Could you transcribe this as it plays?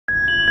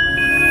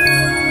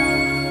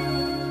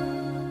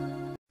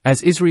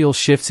As Israel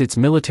shifts its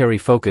military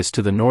focus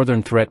to the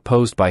northern threat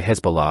posed by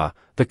Hezbollah,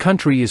 the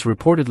country is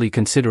reportedly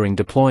considering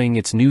deploying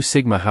its new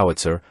Sigma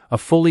Howitzer, a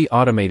fully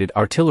automated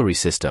artillery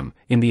system,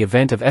 in the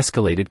event of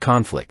escalated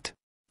conflict.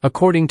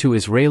 According to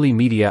Israeli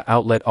media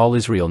outlet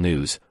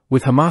AllIsraelNews,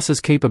 with Hamas's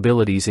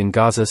capabilities in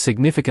Gaza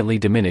significantly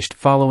diminished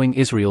following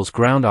Israel's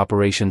ground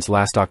operations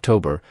last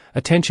October,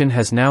 attention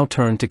has now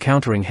turned to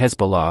countering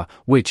Hezbollah,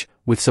 which,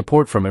 with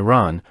support from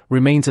Iran,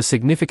 remains a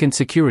significant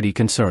security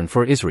concern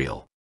for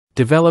Israel.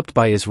 Developed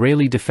by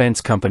Israeli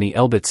defense company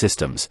Elbit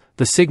Systems,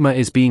 the Sigma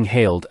is being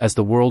hailed as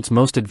the world's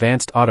most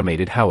advanced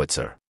automated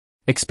howitzer.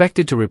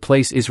 Expected to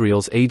replace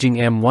Israel's aging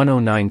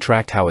M109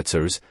 tracked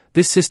howitzers,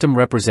 this system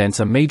represents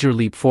a major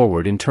leap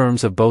forward in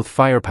terms of both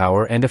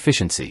firepower and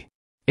efficiency.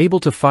 Able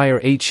to fire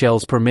 8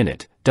 shells per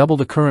minute, double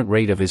the current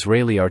rate of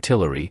Israeli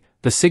artillery,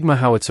 the Sigma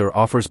howitzer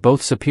offers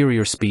both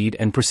superior speed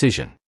and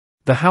precision.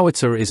 The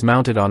howitzer is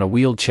mounted on a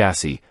wheeled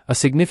chassis, a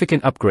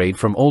significant upgrade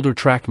from older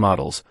tracked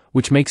models,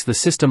 which makes the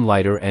system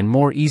lighter and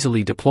more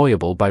easily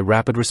deployable by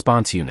rapid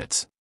response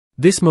units.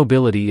 This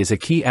mobility is a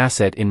key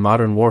asset in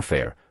modern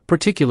warfare,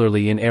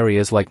 particularly in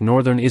areas like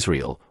northern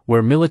Israel,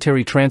 where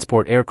military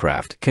transport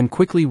aircraft can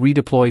quickly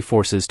redeploy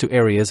forces to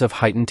areas of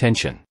heightened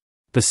tension.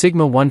 The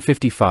Sigma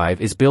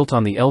 155 is built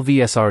on the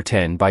LVSR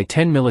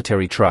 10x10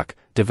 military truck,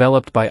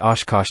 developed by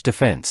Oshkosh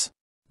Defense.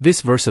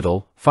 This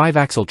versatile,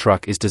 5-axle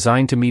truck is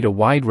designed to meet a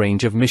wide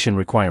range of mission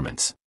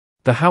requirements.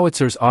 The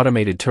howitzer's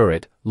automated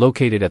turret,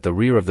 located at the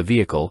rear of the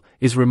vehicle,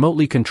 is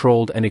remotely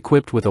controlled and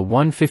equipped with a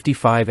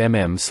 155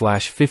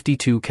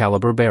 mm/52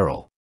 caliber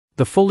barrel.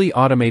 The fully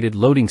automated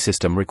loading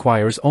system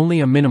requires only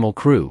a minimal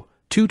crew,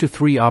 2 to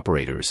 3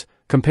 operators,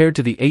 compared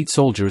to the 8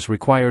 soldiers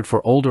required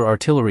for older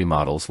artillery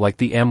models like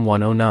the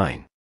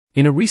M109.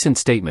 In a recent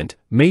statement,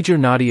 Major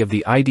Nadi of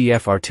the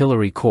IDF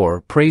Artillery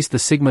Corps praised the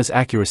Sigma's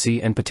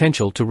accuracy and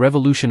potential to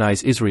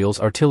revolutionize Israel's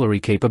artillery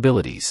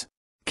capabilities.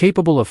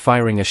 Capable of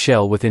firing a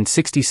shell within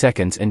 60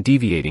 seconds and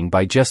deviating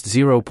by just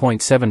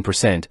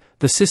 0.7%,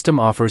 the system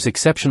offers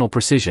exceptional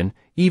precision,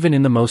 even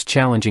in the most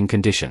challenging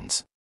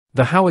conditions.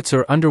 The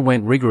howitzer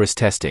underwent rigorous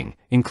testing,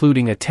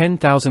 including a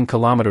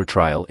 10,000-kilometer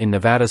trial in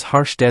Nevada's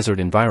harsh desert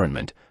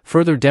environment,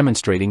 further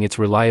demonstrating its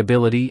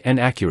reliability and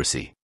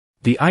accuracy.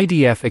 The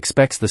IDF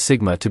expects the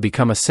Sigma to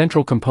become a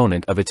central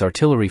component of its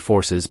artillery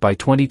forces by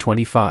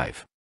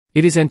 2025.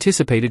 It is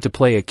anticipated to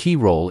play a key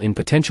role in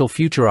potential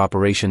future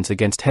operations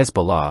against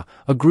Hezbollah,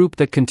 a group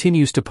that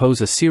continues to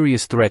pose a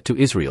serious threat to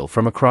Israel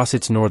from across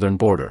its northern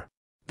border.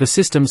 The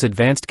system's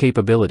advanced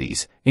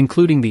capabilities,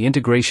 including the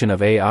integration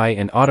of AI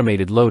and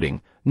automated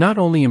loading, not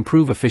only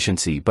improve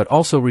efficiency but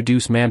also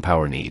reduce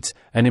manpower needs,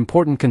 an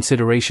important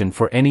consideration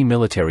for any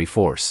military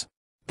force.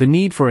 The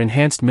need for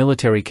enhanced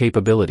military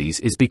capabilities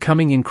is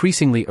becoming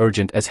increasingly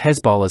urgent as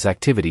Hezbollah's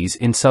activities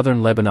in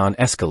southern Lebanon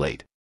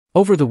escalate.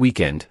 Over the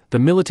weekend, the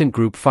militant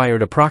group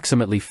fired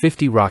approximately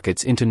 50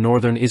 rockets into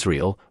northern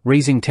Israel,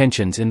 raising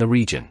tensions in the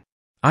region.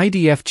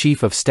 IDF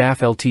Chief of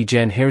Staff Lt.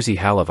 Gen. Herzi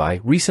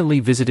Halevi recently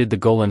visited the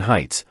Golan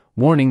Heights,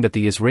 warning that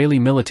the Israeli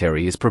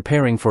military is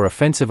preparing for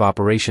offensive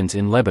operations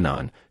in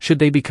Lebanon, should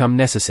they become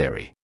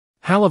necessary.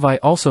 Halevi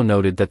also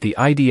noted that the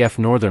IDF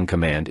Northern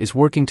Command is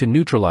working to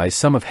neutralize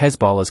some of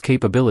Hezbollah's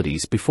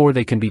capabilities before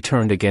they can be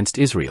turned against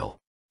Israel.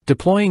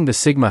 Deploying the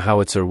Sigma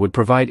howitzer would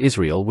provide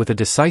Israel with a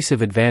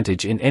decisive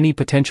advantage in any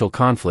potential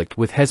conflict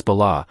with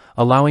Hezbollah,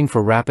 allowing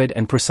for rapid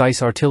and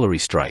precise artillery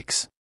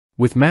strikes.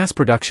 With mass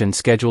production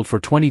scheduled for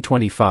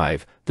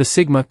 2025, the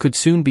Sigma could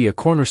soon be a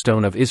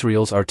cornerstone of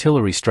Israel's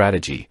artillery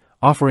strategy,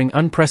 offering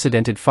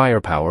unprecedented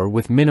firepower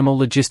with minimal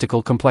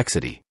logistical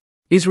complexity.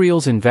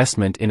 Israel's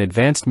investment in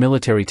advanced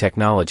military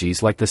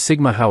technologies like the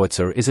Sigma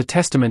howitzer is a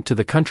testament to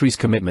the country's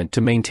commitment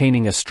to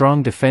maintaining a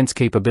strong defense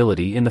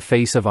capability in the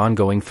face of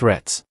ongoing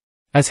threats.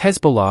 As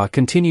Hezbollah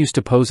continues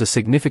to pose a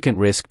significant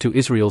risk to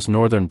Israel's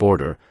northern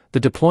border, the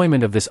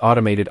deployment of this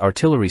automated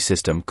artillery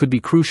system could be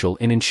crucial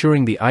in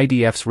ensuring the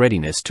IDF's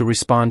readiness to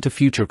respond to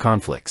future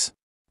conflicts.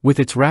 With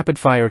its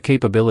rapid-fire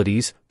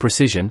capabilities,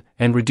 precision,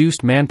 and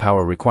reduced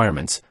manpower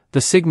requirements,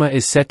 the Sigma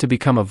is set to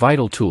become a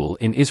vital tool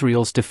in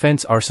Israel's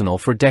defense arsenal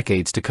for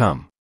decades to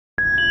come.